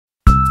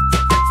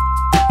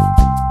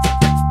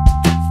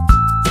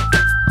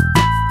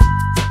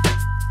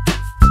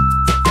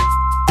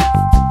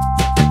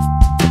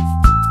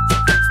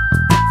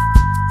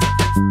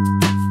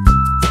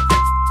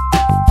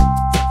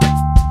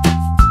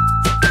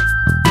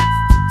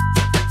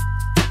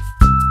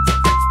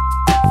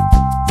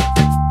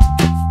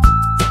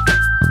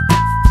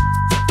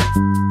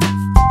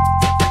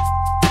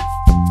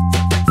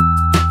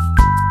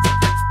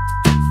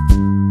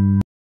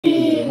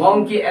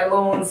monkey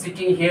alone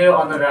sitting here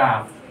on the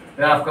raft.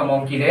 Raft ka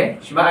monkey de.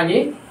 Shiba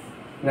ani?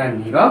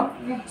 Ngani go.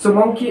 So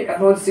monkey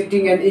alone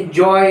sitting and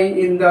enjoying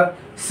in the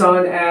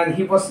sun, and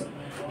he was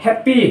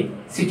happy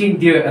sitting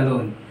there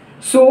alone.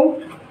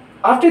 So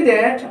after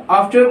that,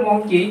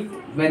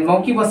 when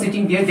monkey was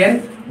sitting there, then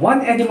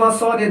one animal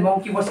saw that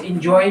monkey was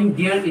enjoying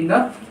there in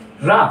the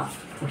raft.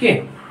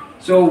 Okay.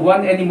 So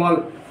one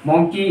animal,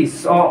 monkey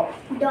saw.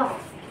 Dog.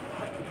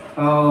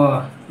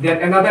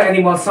 That another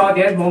animal saw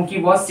that monkey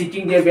was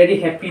sitting there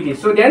very happily.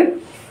 So then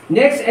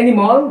next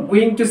animal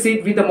going to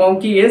sit with the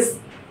monkey is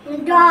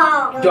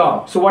Dog.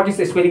 dog. So what is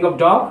the spelling of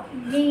dog?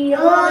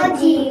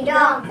 D-O-G.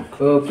 Dog.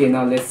 Okay,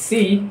 now let's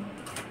see.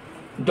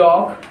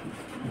 Dog.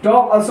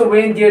 Dog also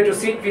went there to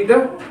sit with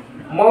the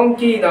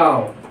monkey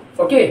now.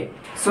 Okay,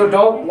 so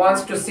dog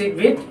wants to sit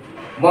with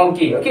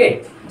monkey.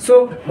 Okay,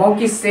 so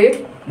monkey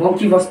said,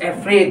 monkey was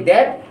afraid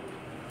that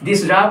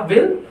this raft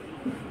will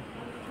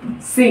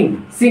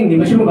sing. Sing ni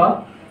masih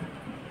muka?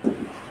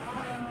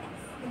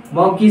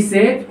 Monkey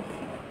said,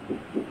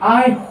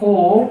 I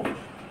hope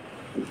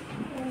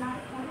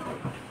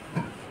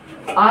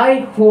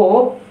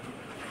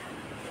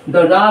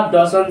the raft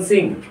doesn't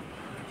sing.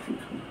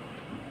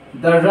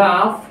 The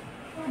raft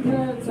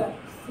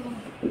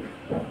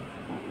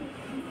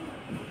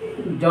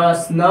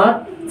does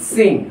not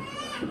sing.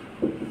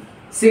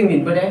 Sing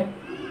mean what?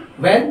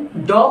 When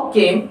dog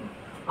came,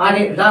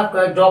 ane raft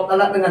ka dog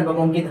alat dengan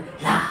monkey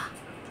lah.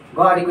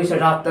 God request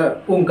raft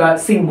unga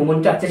sing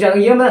bumunca.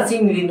 Jadi yang mana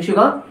sing lin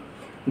sugar?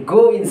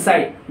 Go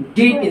inside,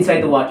 deep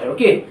inside the water.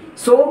 Okay.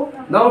 So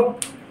now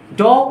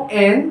dog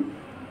and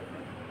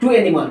two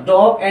animals,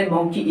 dog and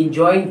monkey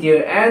enjoying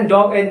there, and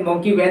dog and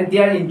monkey when they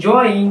are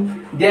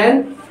enjoying,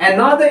 then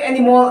another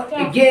animal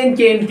again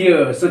came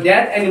there. So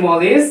that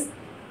animal is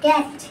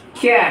Cat.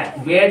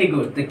 cat. Very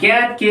good. The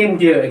cat came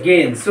there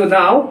again. So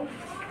now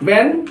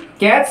when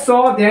cat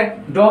saw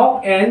that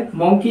dog and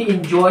monkey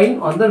enjoying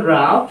on the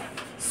raft,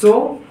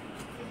 so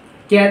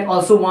cat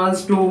also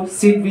wants to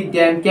sit with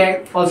them.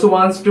 Cat also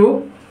wants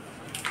to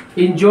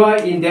enjoy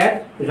in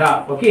that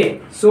raft. Okay.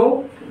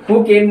 So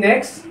who came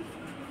next?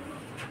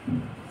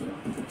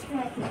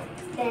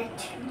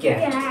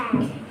 Cat.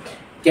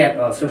 Cat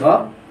also,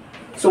 huh?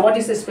 So what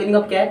is the spelling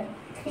of cat?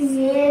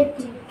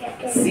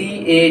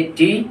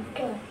 C-A-T.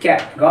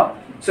 Cat. Go.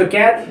 So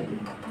cat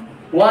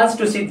wants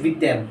to sit with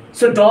them.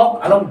 So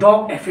dog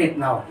afraid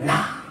now.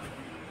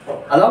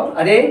 Along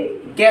are they?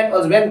 Cat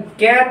also, when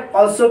cat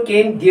also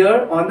came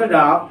there on the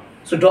raft,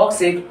 so dog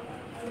said,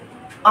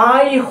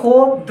 I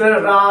hope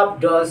the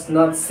raft does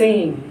not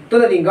sing. To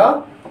the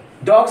linga,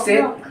 dog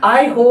said,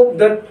 I hope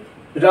the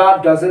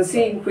raft doesn't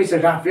sing. Which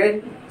is raft,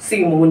 right?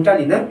 Sing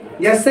momentarily,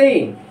 they are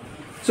saying.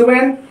 So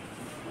when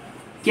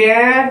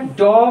cat,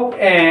 dog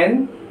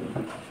and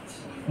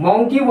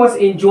monkey was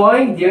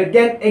enjoying there,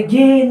 then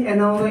again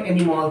another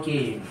animal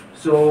came.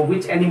 So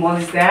which animal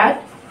is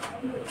that?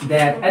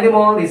 That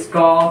animal is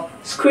called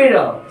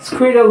squirrel.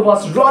 Squirrel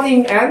was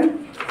running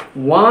and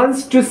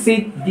wants to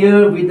sit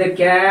there with the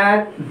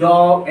cat,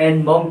 dog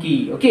and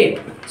monkey. Okay.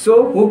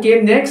 So who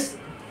came next?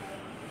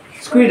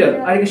 Squirrel.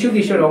 Are you sure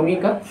this is wrong?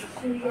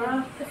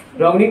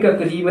 Wrong ka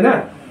kali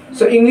mana?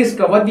 So English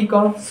ka what we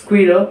call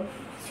squirrel?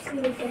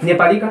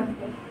 Nepali ka?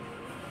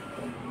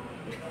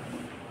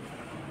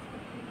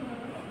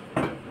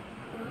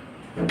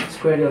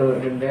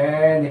 Squirrel and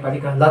then Nepali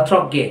ka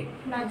latrok ge.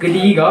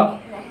 Kali ka?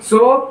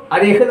 So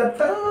are ka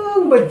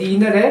latang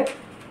badina re?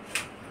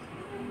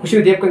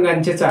 Kusyo dep ka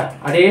nganche cha.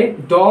 Are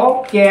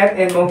dog, cat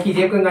and monkey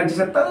dep ka nganche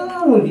cha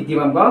tang di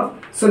dimam ka.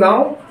 So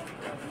now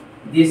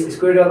this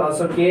squirrel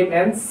also came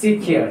and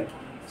sit here.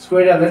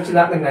 Squirrel na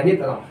chilak na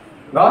nganit ano.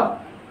 Go?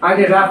 Are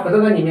raft ka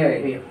to ngani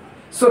me.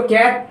 So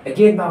cat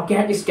again, now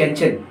cat is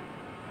tension.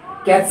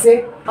 Cat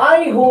say,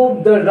 I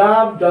hope the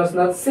raft does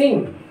not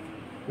sing.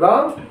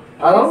 Go?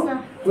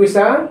 Along?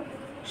 Kuisa?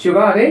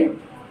 Sugar are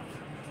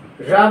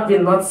raft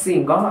will not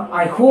sing. Go?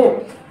 I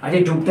hope. Are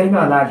dubtay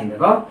na alagin.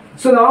 Go?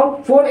 So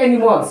now four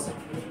animals.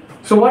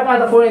 So what are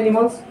the four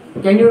animals?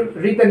 Can you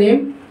read the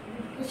name?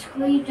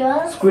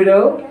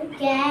 Squirrel,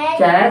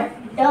 cat,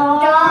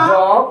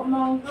 dog,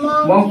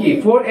 monkey.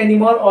 Four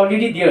animal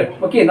already there.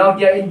 Okay, now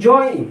they are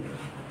enjoying.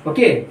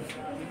 Okay,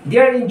 they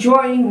are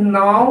enjoying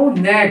now.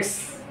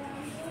 Next,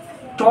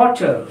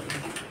 turtle.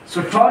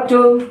 So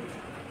turtle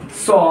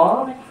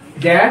saw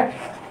that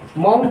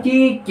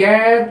monkey,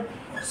 cat,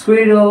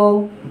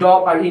 squirrel,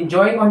 dog are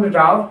enjoying on the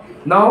raft.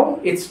 Now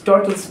it's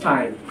turtle's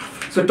time.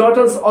 So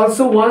turtles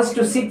also wants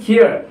to sit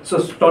here. So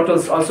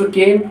turtles also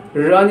came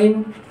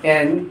running,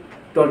 and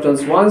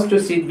turtles wants to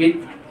sit with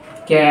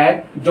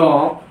cat,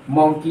 dog,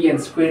 monkey and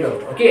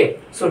squirrel. Okay,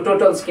 so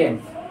turtles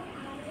came.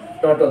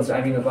 Turtles,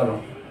 I mean,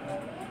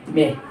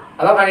 me.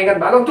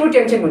 Along two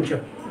tension.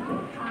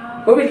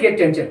 Who will get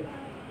tension?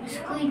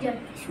 Squirrel.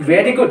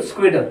 Very good,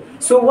 squirrel.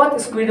 So what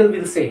squirrel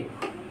will say?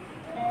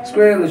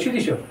 Squirrel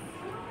should show.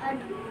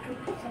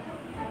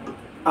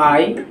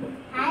 I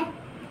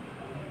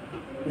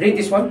read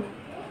this one.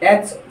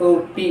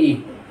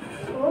 H-O-P-E.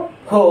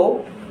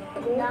 Ho.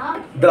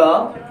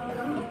 The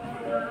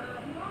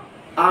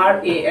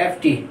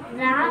R-A-F-T.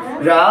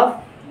 Raft.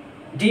 Raft.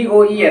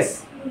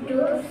 D-O-E-S.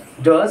 Does.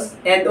 Does.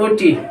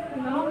 N-O-T.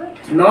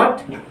 Not.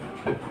 Not.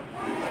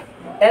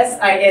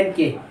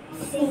 S-I-N-K.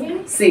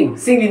 Sing. Sing.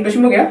 Sing means apa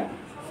semua ya?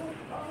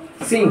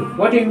 Sing.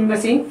 What do you mean by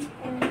sing?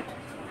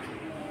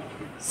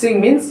 Sing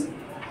means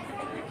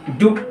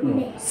do.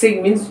 No.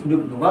 Sing means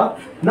do.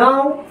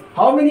 Now,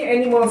 how many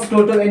animals,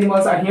 total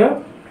animals are here?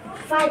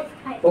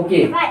 5.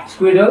 Okay. 5.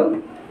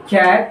 Squirrel,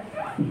 cat,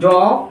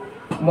 dog,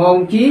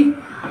 monkey,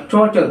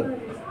 turtle.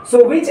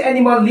 So which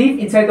animal live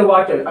inside the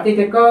water? Ati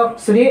teka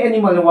three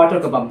animal in water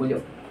ka bambulyo.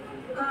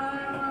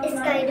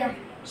 Spider.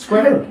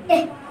 Squirrel.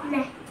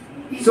 Nah.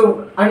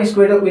 So are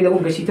squirrel with the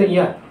gasita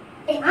ya?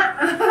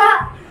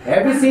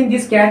 Have you seen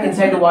this cat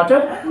inside the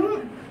water?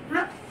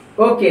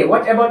 Okay.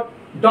 What about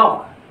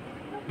dog?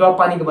 Dog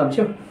pani ka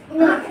bambulyo.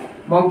 No.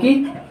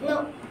 Monkey?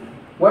 No.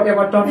 What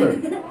about turtle?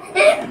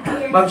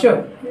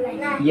 Bambulyo.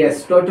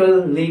 Yes,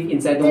 turtle live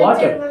inside the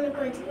water.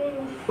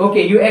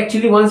 Okay, you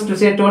actually wants to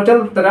say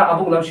turtle, tara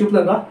abong lang shoot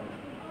lang ka?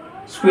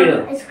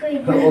 Squirrel.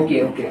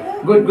 Okay, okay.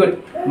 Good,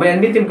 good. May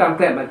admit him kang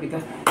clap, kita.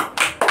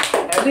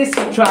 At least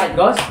you tried,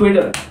 guys.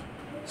 Squirrel.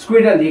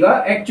 Squirrel,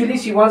 liga. Actually,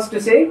 she wants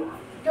to say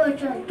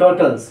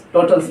turtles.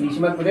 Turtles. She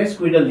wants to say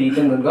squirrel,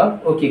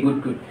 liga. Okay,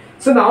 good, good.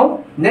 So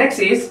now, next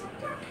is,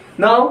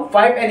 now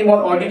 5 animal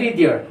already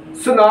there.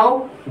 So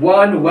now,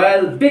 one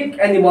big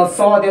animal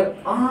saw that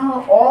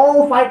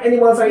all 5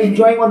 animals are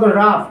enjoying on the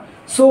raft.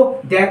 So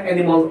that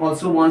animal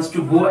also wants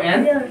to go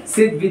and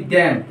sit with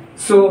them.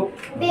 So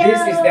this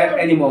is that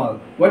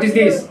animal. What is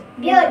this?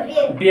 Bear.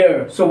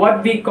 Bear. So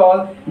what we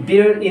call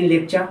bear in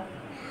Lepcha?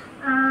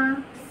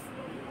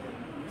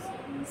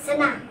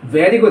 Sana.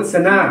 Very good,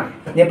 Sana.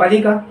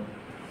 Nepali ka?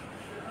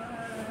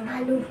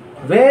 Balu.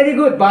 Very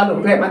good, Balu.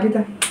 Clap ma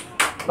kita.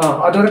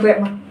 Adora clap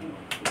ma.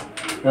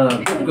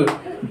 Good, good.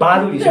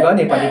 Balu is ka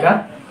Nepali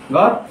ka?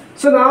 Go.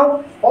 So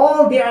now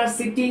all they are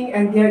sitting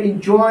and they are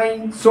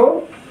enjoying.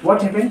 So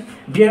what happened?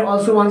 Bear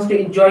also wants to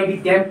enjoy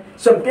with them.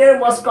 So bear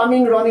was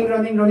coming, running,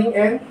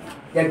 and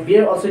that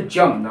bear also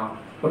jumped now.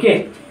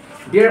 Okay,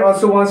 bear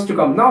also wants to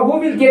come. Now who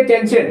will get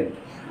tension?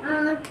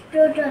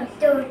 Turtle.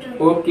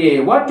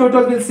 Okay, what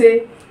turtle will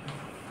say?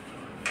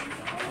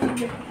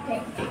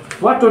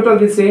 What turtle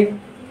will say?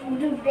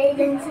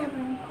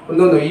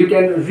 No, you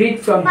can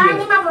read from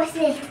here.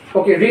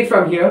 Okay, read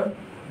from here.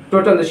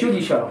 Turtle the shoe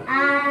show.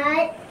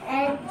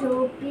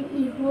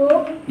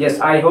 Hope. Yes,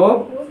 I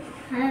hope.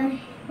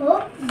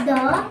 Hope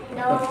the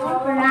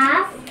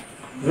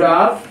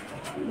Raft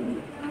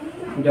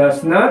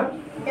does not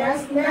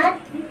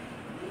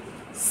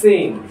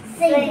sing.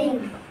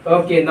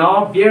 Okay,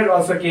 now bear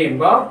also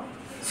came.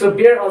 So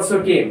bear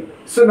also came.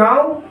 So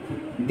now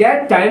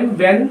that time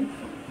when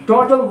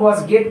turtle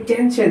was get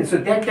tension, so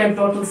that time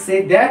turtle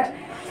said that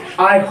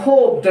I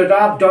hope the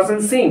raft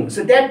doesn't sing.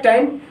 So that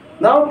time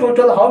now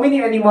total how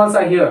many animals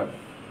are here?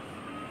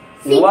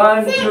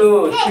 1,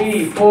 2,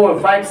 3, 4,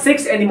 5,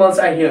 6 animals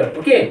are here.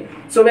 Okay.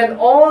 So when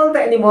all the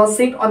animals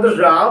sit on the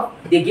raft,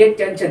 they get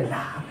tension.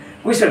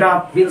 Which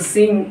raft will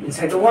sing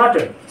inside the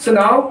water? So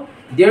now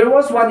there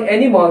was one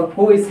animal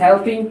who is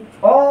helping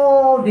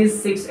all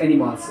these 6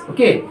 animals.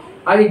 Okay.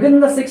 Are you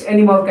the 6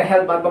 animal can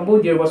help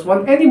Bambu? There was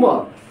one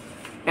animal.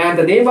 And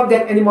the name of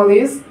that animal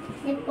is?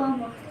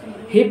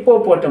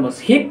 Hippopotamus. Hippopotamus.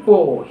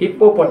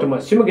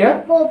 Hippopotamus.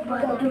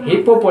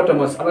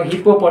 Hippopotamus.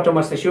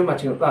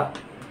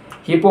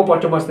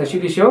 Hippopotamus na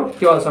show.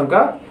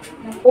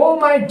 Oh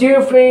my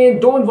dear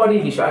friend, don't worry.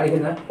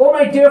 Oh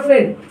my dear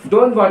friend,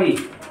 don't worry.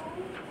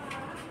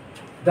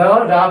 The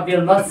raft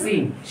will not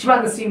sing.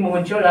 Shima sing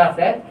muncho raft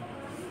that.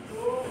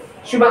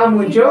 Shima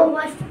muncho.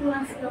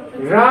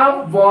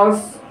 Raft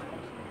was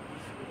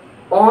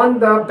on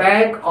the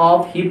back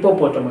of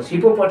hippopotamus.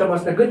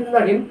 Hippopotamus na good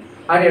na rin.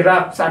 Are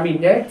raft sa amin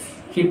there.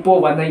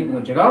 Hippo wanay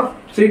muncho.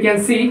 So you can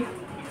see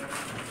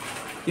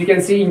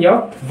in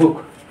your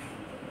book.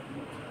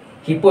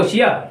 Hippo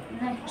siya.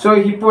 So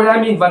hippo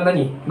mean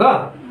vandani.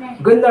 No.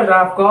 Gunda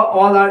raft ko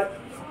all are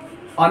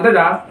on the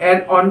raft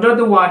and under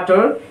the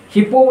water.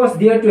 Hippo was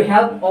there to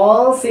help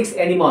all 6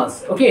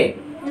 animals. Okay.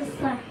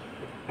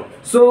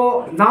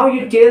 So now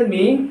you tell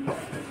me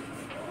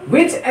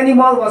which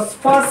animal was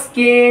first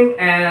came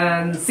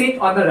and sit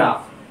on the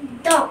raft?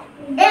 Dog.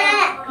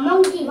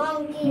 Monkey.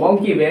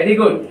 Monkey. Very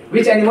good.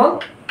 Which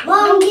animal?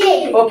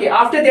 Monkey. Okay.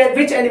 After that,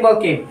 which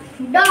animal came?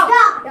 Dog.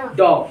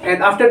 Dog.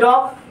 And after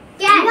dog?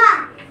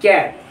 Cat.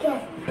 Cat.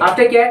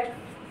 After cat?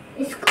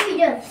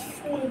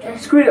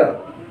 Squirrel.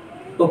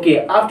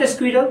 Okay, after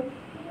squirrel?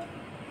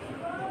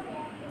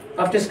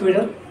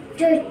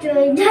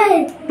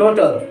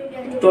 Turtle.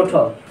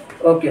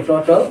 Okay,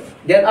 turtle.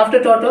 Then after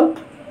turtle?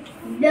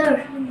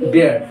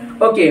 Bear.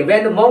 Okay,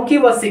 when the monkey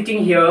was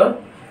sitting here,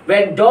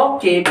 when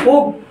dog came,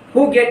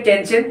 who get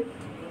tension?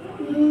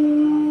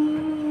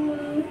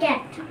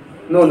 Cat.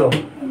 No.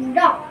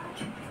 Dog.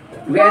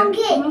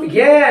 Monkey.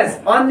 Yes,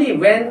 only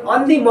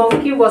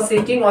monkey was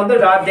sitting on the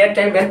raft. That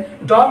time when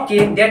dog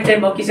came, that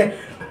time monkey said,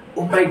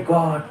 "Oh my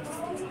God,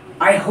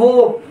 I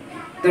hope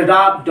the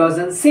raft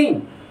doesn't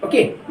sing."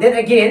 Okay, then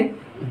again,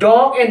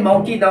 dog and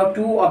monkey, now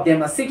 2 of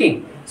them are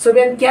sitting. So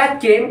when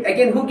cat came,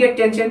 again who get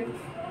tension?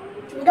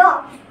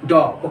 Dog.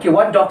 Dog. Okay,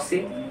 what dog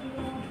say?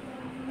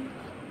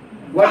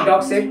 What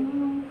dog say?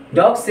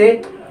 Dog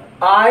say,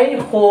 I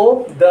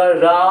hope the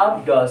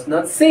Raft does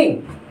not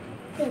sing.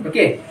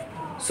 Okay.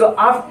 So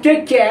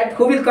after cat,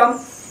 who will come?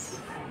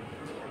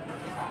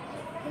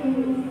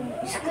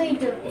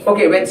 Squirtle.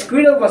 Okay, when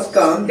squirrel was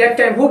come, that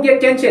time who get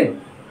tension?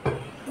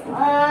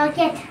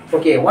 Cat.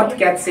 Okay, what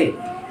cat say?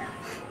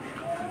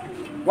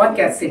 What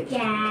cat say?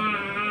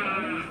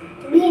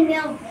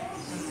 Meow.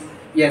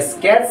 Yes,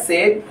 cat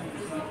said,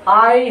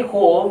 I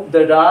hope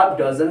the Raft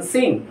doesn't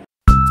sing.